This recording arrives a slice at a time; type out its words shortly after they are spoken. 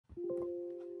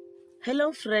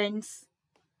Hello friends.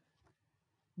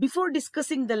 Before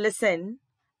discussing the lesson,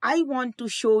 I want to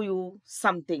show you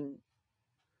something.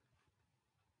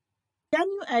 Can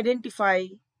you identify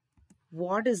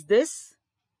what is this?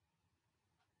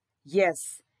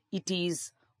 Yes, it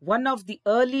is one of the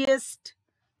earliest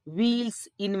wheels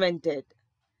invented.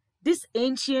 This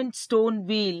ancient stone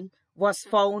wheel was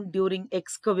found during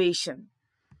excavation.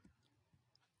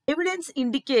 Evidence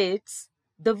indicates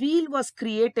the wheel was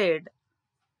created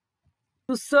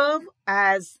to serve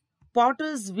as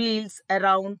potter's wheels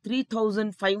around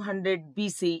 3500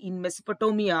 BC in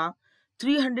Mesopotamia,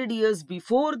 300 years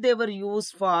before they were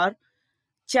used for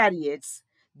chariots.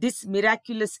 This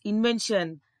miraculous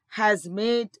invention has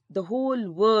made the whole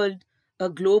world a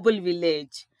global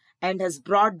village and has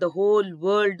brought the whole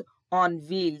world on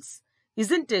wheels.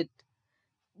 Isn't it?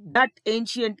 That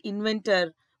ancient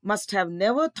inventor must have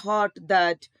never thought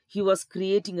that he was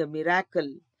creating a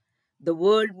miracle. The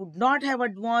world would not have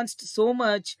advanced so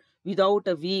much without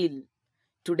a wheel.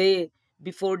 Today,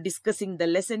 before discussing the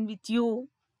lesson with you,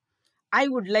 I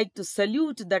would like to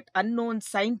salute that unknown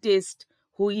scientist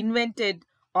who invented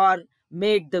or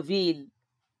made the wheel.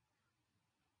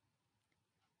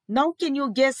 Now, can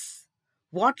you guess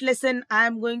what lesson I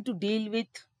am going to deal with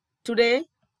today?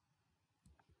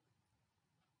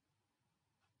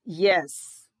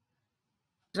 Yes,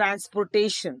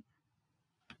 transportation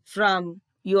from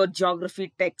your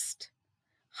geography text.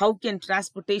 How can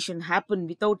transportation happen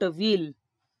without a wheel?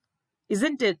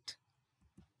 Isn't it?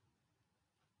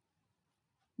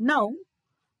 Now,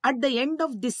 at the end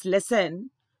of this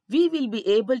lesson, we will be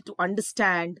able to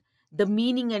understand the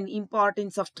meaning and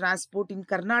importance of transport in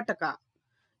Karnataka,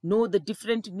 know the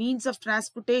different means of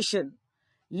transportation,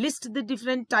 list the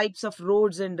different types of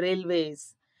roads and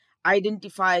railways,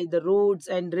 identify the roads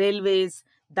and railways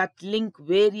that link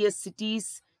various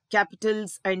cities,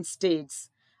 capitals, and states,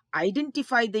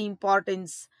 identify the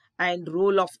importance and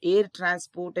role of air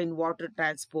transport and water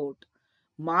transport,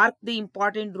 mark the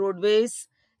important roadways,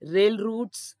 rail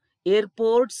routes,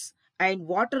 airports, and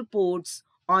water ports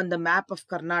on the map of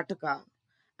Karnataka.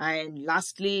 And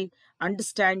lastly,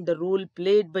 understand the role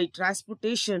played by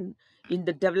transportation in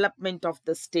the development of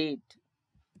the state.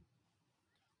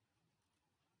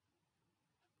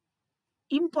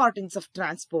 Importance of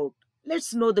transport.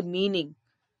 Let's know the meaning.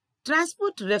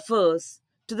 Transport refers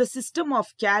to the system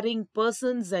of carrying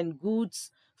persons and goods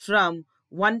from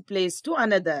one place to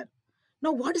another.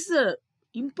 Now, what is the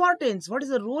importance? What is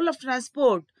the role of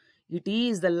transport? It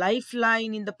is the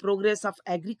lifeline in the progress of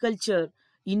agriculture,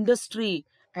 industry,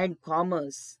 and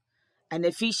commerce. An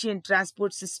efficient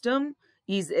transport system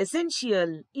is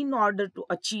essential in order to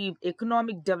achieve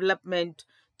economic development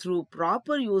through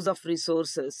proper use of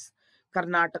resources.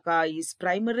 Karnataka is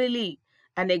primarily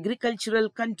an agricultural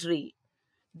country.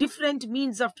 Different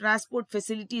means of transport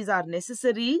facilities are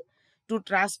necessary to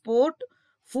transport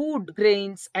food,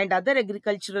 grains, and other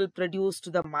agricultural produce to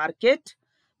the market,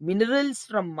 minerals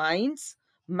from mines,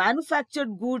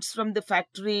 manufactured goods from the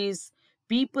factories,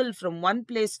 people from one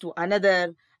place to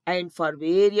another, and for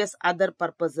various other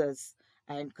purposes.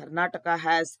 And Karnataka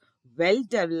has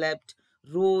well-developed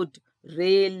road,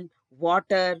 rail,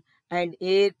 water, and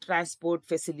air transport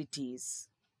facilities.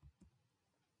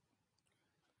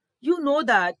 You know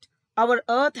that our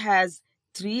earth has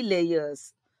three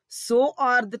layers. So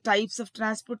are the types of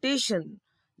transportation: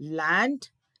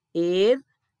 land, air,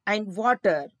 and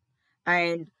water.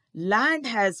 And land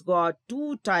has got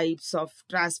two types of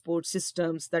transport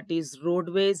systems, that is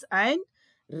roadways and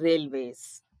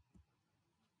railways.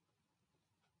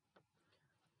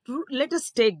 Let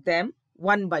us take them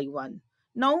one by one.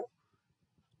 Now,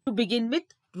 to begin with,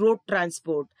 road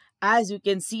transport. As you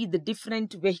can see, the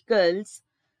different vehicles,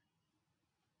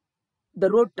 the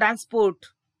road transport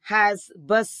has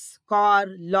bus, car,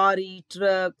 lorry,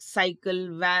 truck,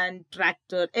 cycle, van,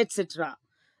 tractor, etc.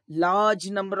 Large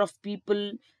number of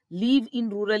people live in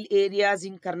rural areas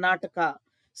in Karnataka.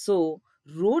 So,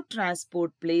 road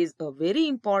transport plays a very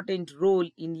important role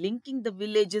in linking the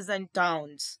villages and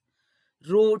towns.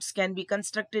 Roads can be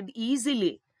constructed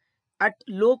easily at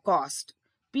low cost.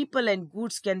 People and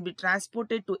goods can be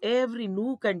transported to every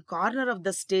nook and corner of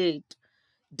the state.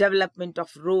 Development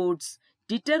of roads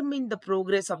determine the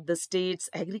progress of the state's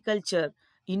agriculture,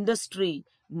 industry,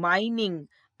 mining,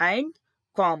 and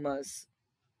commerce.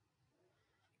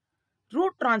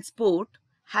 Road transport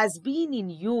has been in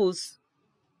use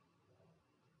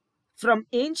from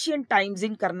ancient times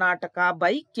in Karnataka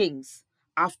by kings.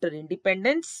 After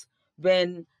independence,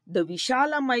 when the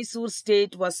Vishala Mysore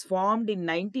state was formed in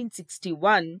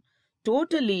 1961,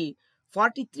 totally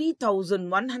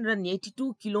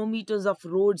 43,182 kilometers of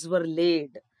roads were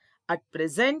laid. At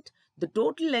present, The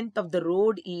total length of the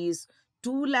road is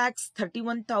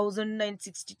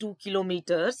 2,31,062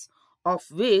 kilometers, of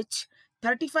which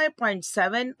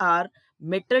 35.7 are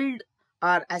metalled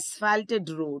or asphalted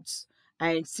roads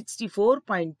and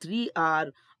 64.3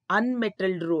 are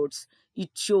unmetalled roads.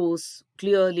 It shows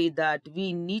clearly that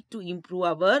we need to improve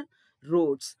our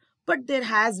roads, but there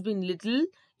has been little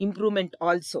improvement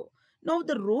also. Now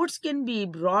the roads can be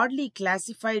broadly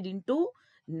classified into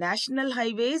national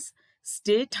highways,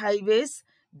 state highways,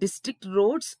 district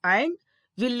roads and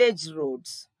village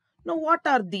roads. Now what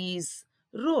are these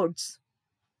roads?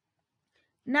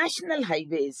 National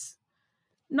highways.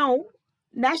 Now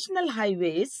national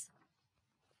highways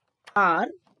are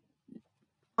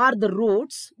are the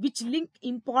roads which link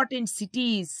important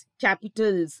cities,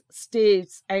 capitals,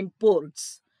 states, and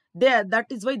ports.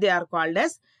 That is why they are called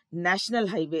as national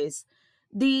highways.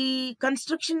 The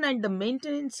construction and the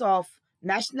maintenance of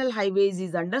national highways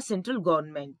is under central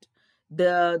government.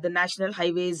 The national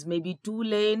highways may be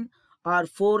 2-lane or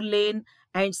 4-lane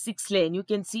and 6-lane. You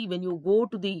can see when you go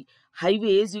to the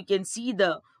highways, you can see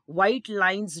the white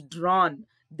lines drawn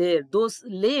there. Those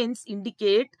lanes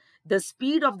indicate the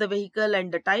speed of the vehicle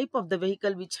and the type of the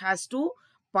vehicle which has to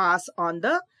pass on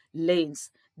the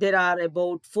lanes. There are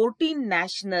about 14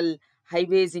 national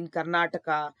highways in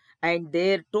Karnataka and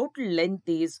their total length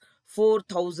is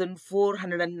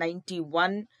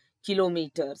 4,491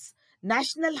 kilometers.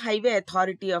 National Highway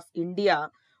Authority of India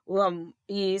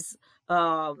is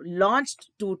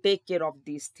launched to take care of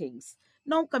these things.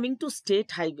 Now coming to state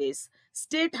highways.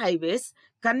 State highways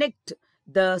connect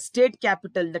the state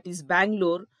capital, that is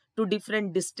Bangalore, to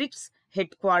different districts,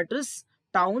 headquarters,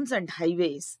 towns and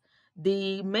highways.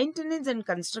 The maintenance and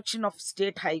construction of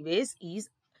state highways is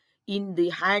in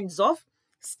the hands of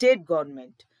state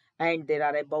government, and there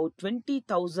are about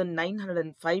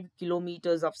 20,905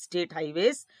 kilometers of state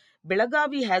highways.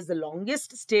 Belagavi has the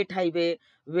longest state highway,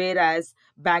 whereas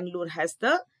Bangalore has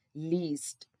the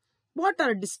least. What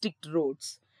are district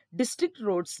roads? District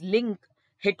roads link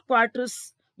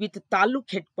headquarters with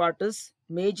taluk headquarters,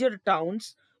 major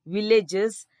towns,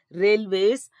 villages,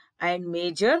 railways and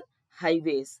major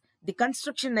highways. The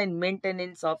construction and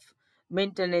maintenance of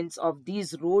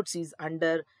these roads is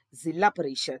under Zilla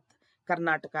Parishad.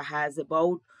 Karnataka has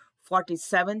about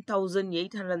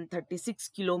 47,836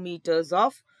 kilometers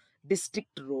of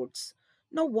district roads.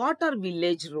 Now what are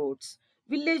village roads?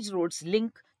 Village roads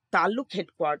link taluk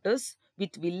headquarters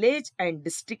with village and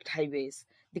district highways.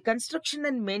 The construction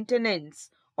and maintenance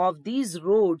of these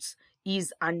roads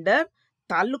is under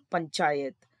Taluk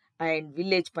Panchayat and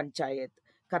Village Panchayat.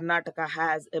 Karnataka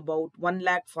has about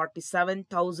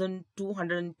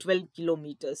 1,47,212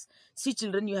 kilometers. See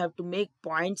children, you have to make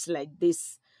points like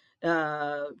this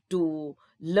to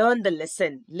learn the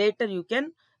lesson. Later you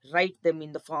can write them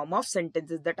in the form of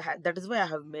sentences. That is why I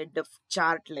have made the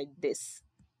chart like this.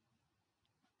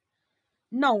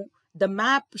 Now the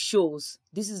map shows,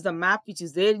 this is the map which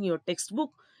is there in your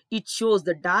textbook. It shows,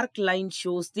 the dark line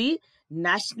shows the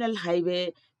national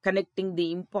highway connecting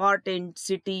the important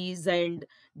cities and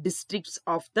districts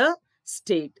of the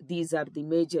state. These are the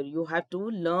major. You have to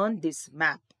learn this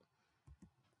map.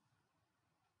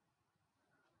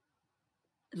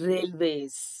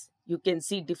 Railways. You can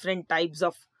see different types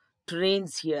of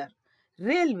trains here.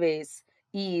 Railways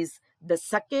is the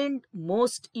second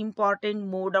most important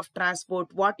mode of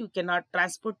transport. What you cannot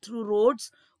transport through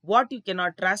roads, what you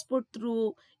cannot transport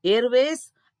through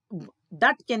airways,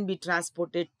 that can be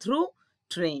transported through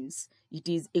trains. It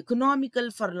is economical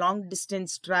for long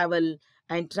distance travel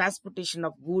and transportation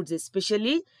of goods,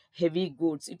 especially heavy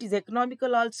goods. It is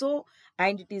economical also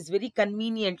and it is very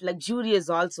convenient, luxurious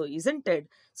also, isn't it?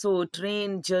 So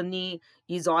train journey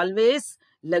is always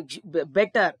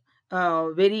better,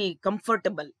 very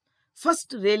comfortable.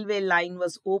 First railway line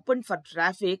was opened for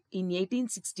traffic in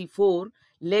 1864,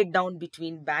 laid down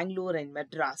between Bangalore and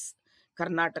Madras.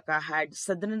 Karnataka had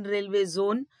Southern Railway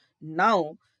Zone.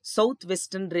 Now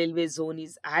Southwestern Railway Zone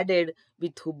is added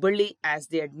with Hubballi as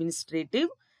the administrative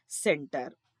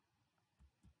center.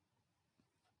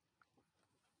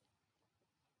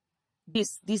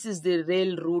 This is the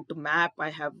rail route map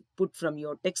I have put from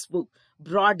your textbook.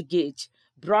 Broad gauge.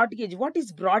 Broad gauge. What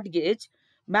is broad gauge?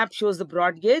 Map shows the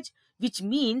broad gauge, which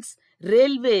means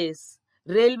railway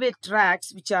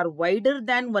tracks which are wider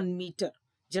than 1 meter.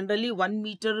 Generally 1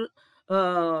 meter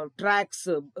tracks,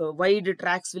 wide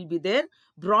tracks will be there.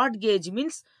 Broad gauge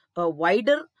means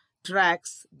wider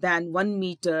tracks than 1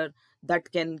 meter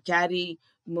that can carry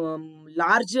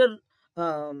larger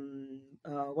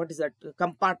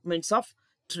compartments of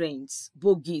trains,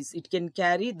 bogies. It can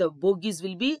carry, the bogies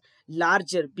will be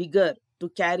larger, bigger to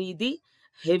carry the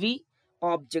heavy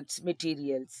objects,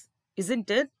 materials, isn't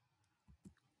it?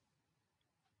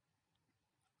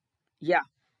 Yeah.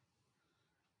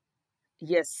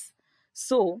 Yes.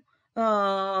 So,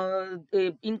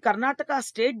 in Karnataka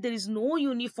state, there is no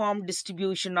uniform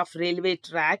distribution of railway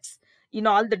tracks in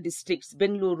all the districts.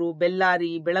 Bengaluru,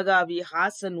 Bellary, Belagavi,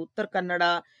 Hassan, Uttar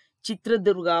Kannada,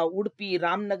 Chitradurga, Udupi,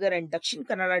 Ramnagar, and Dakshin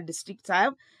Kannada districts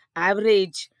have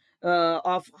average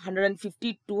of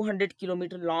 150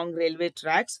 200-kilometer long railway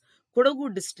tracks.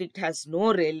 Kodagu district has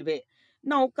no railway.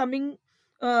 Now, coming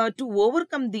to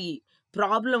overcome the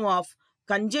problem of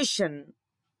congestion,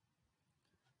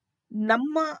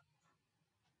 ನಮ್ಮ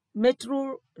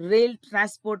metro rail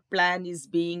transport plan is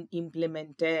being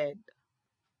implemented.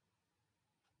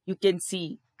 You can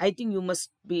see, I think you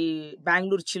must be,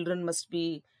 Bangalore children must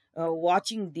be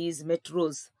watching these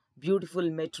metros, beautiful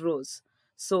metros.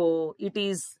 So it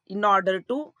is in order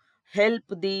to help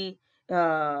the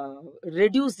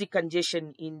reduce the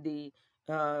congestion in the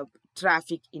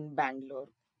traffic in Bangalore.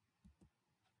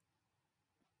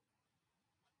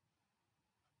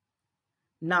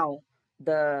 Now,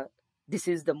 the this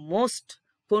is the most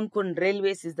Konkon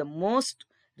Railways is the most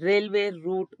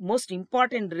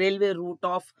important railway route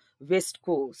of West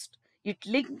Coast. It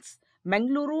links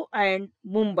Mangaluru and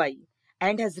Mumbai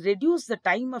and has reduced the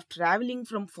time of traveling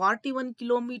from 41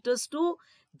 kilometers to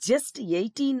just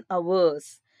 18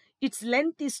 hours. Its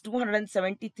length is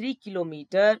 273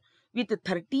 kilometers with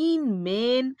 13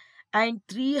 main and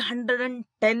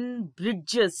 310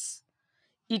 bridges.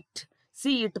 It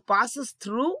passes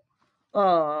through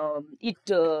it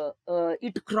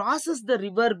crosses the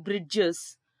river bridge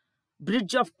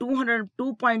of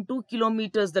 202.2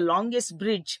 kilometers, the longest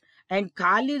bridge, and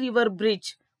Kali River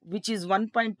Bridge, which is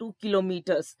 1.2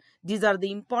 kilometers. These are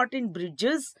the important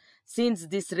bridges since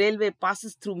this railway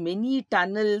passes through many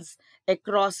tunnels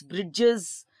across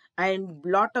bridges and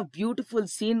lot of beautiful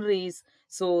sceneries.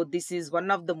 So this is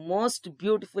one of the most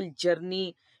beautiful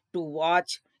journey to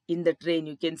watch in the train.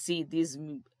 You can see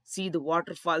see the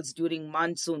waterfalls during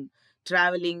monsoon.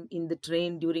 Traveling in the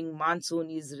train during monsoon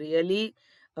is really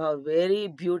a very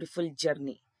beautiful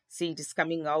journey. See, it is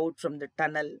coming out from the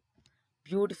tunnel.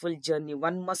 Beautiful journey.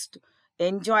 One must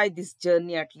enjoy this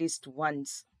journey at least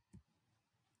once.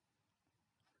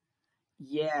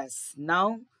 Yes,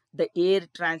 now the air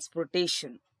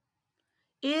transportation.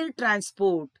 Air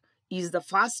transport is the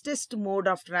fastest mode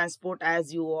of transport,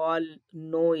 as you all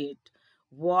know it.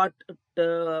 What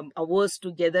hours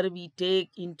together we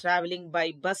take in traveling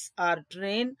by bus or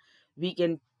train, we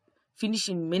can finish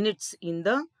in minutes in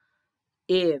the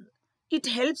air. It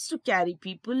helps to carry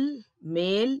people,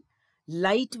 mail,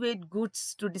 lightweight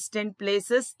goods to distant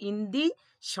places in the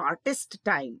shortest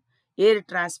time. Air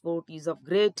transport is of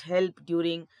great help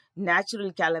during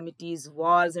natural calamities,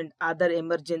 wars, and other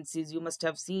emergencies. You must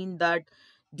have seen that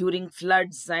during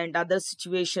floods and other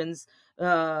situations,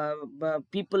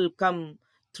 people come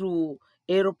through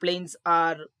aeroplanes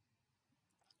or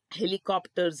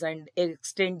helicopters and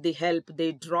extend the help.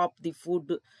 They drop the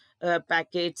food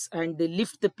packets and they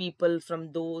lift the people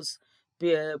from those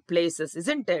places,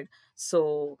 isn't it?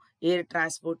 So air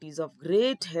transport is of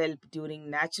great help during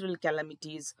natural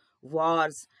calamities,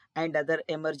 wars, and other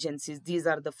emergencies. These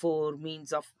are the four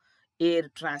means of air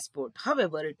transport.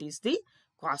 However, it is the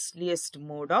costliest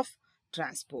mode of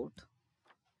transport.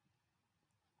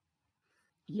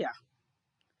 Yeah.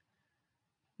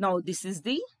 Now this is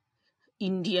the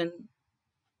Indian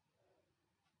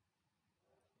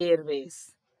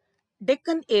Airways.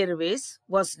 Deccan Airways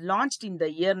was launched in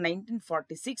the year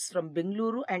 1946 from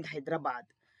Bengaluru and Hyderabad.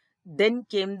 Then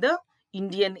came the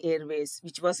Indian Airways,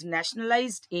 which was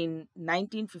nationalized in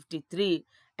 1953,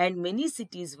 and many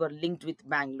cities were linked with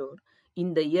Bangalore.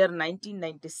 In the year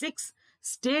 1996,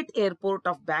 State Airport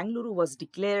of Bangalore was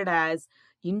declared as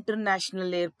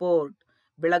International Airport.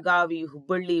 Belagavi,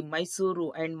 Hubballi,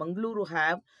 Mysuru, and Mangaluru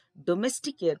have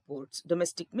domestic airports.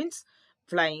 Domestic means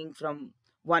flying from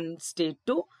one state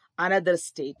to another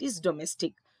state is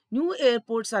domestic. New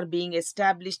airports are being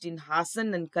established in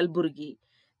Hassan and Kalburgi.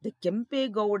 The Kempe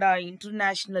Gowda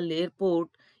International Airport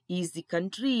is the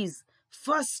country's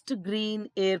first green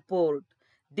airport.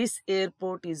 This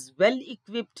airport is well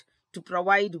equipped to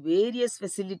provide various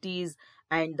facilities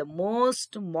and the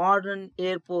most modern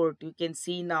airport you can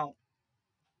see now.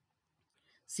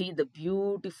 See the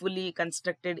beautifully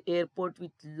constructed airport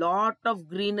with lot of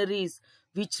greeneries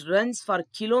which runs for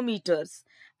kilometers,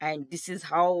 and this is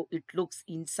how it looks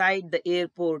inside the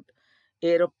airport.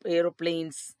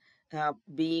 Aeroplanes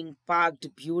being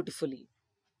parked beautifully.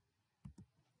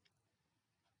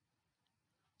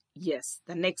 Yes,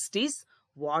 the next is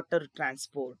water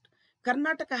transport.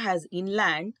 Karnataka has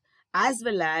inland as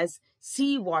well as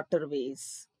sea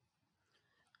waterways.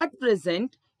 At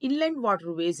present, inland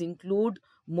waterways include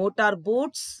motor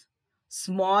boats,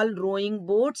 small rowing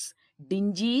boats,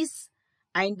 dinghies,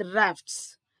 and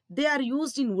rafts. They are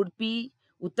used in Udupi,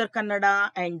 Uttar Kannada,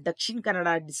 and Dakshin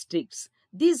Kannada districts.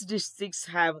 These districts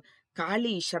have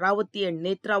Kali, Sharavati, and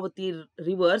Netravati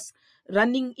rivers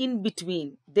running in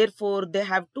between. Therefore, they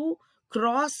have to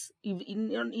cross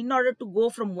in order to go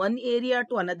from one area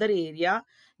to another area.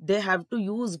 They have to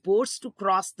use boats to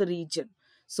cross the region.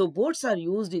 So boats are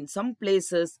used in some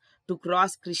places to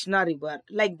cross Krishna River.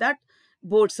 Like that,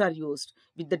 boats are used.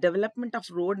 With the development of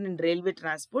road and railway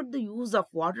transport, the use of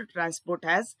water transport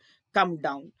has come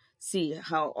down. See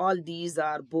how all these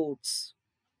are boats.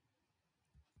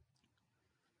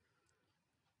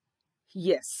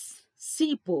 Yes,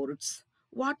 seaports.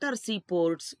 What are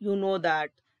seaports? You know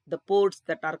that the ports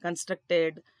that are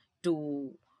constructed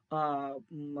to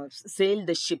sail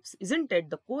the ships, isn't it?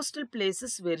 The coastal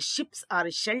places where ships are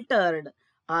sheltered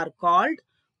are called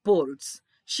ports.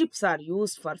 Ships are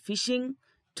used for fishing,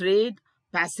 trade,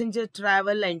 passenger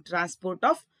travel, and transport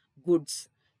of goods.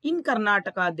 In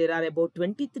Karnataka, there are about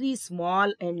 23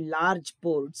 small and large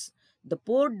ports. The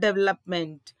Port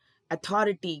Development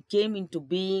Authority came into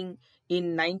being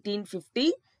in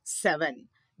 1957.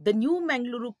 The new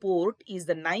Mangaluru port is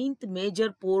the ninth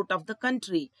major port of the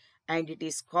country and it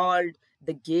is called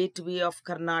the Gateway of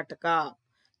Karnataka.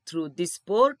 Through this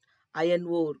port, iron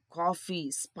ore,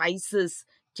 coffee, spices,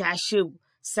 cashew,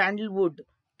 sandalwood,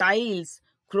 tiles,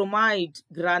 chromite,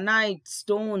 granite,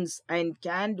 stones, and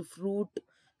canned fruit,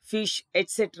 fish,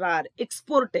 etc. are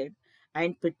exported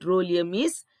and petroleum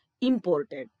is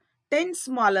imported. 10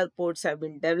 smaller ports have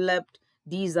been developed.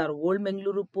 These are Old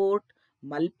Mangaluru Port,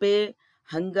 Malpe,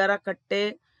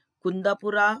 Hangarakatte,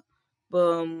 Kundapura,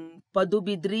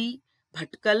 Padubidri,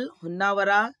 Bhatkal,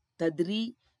 Honnavara,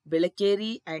 Tadri,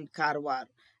 Belakeri, and Karwar.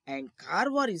 And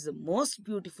Karwar is the most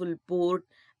beautiful port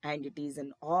and it is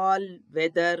an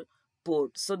all-weather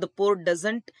port. So the port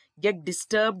doesn't get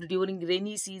disturbed during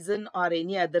rainy season or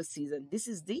any other season. This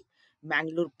is the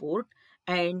Mangalore port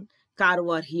and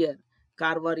Karwar here.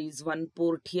 Karwar is one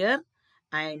port here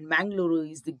and Mangaluru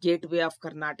is the gateway of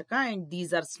Karnataka and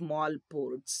these are small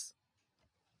ports.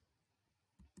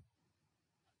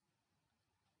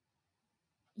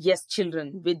 Yes,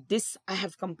 children, with this I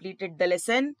have completed the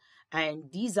lesson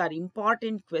and these are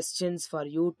important questions for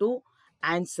you to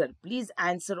answer. Please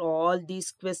answer all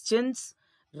these questions,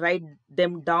 write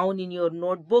them down in your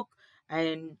notebook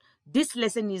and this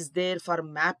lesson is there for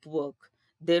map work.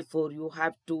 Therefore, you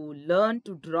have to learn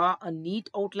to draw a neat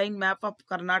outline map of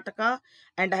Karnataka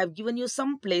and I have given you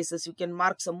some places. You can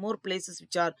mark some more places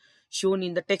which are shown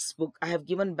in the textbook. I have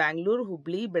given Bangalore,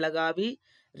 Hubli, Belagavi,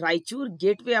 Raichur,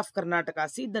 Gateway of Karnataka.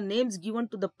 See, the names given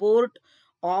to the port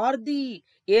or the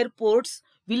airports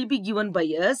will be given by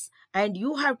us and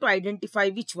you have to identify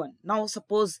which one. Now,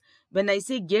 suppose when I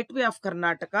say Gateway of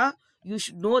Karnataka, you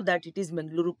should know that it is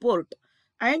Mangaluru Port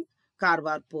and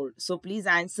Karwar Port. So, please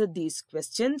answer these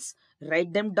questions.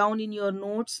 Write them down in your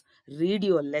notes. Read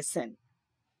your lesson.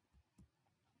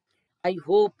 I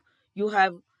hope you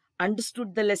have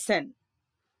understood the lesson.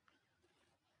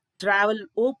 Travel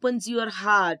opens your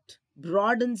heart,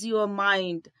 broadens your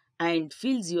mind, and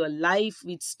fills your life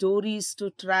with stories to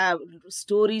tell.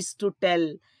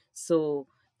 So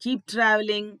keep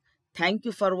traveling. Thank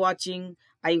you for watching.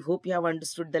 I hope you have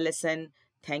understood the lesson.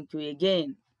 Thank you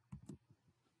again.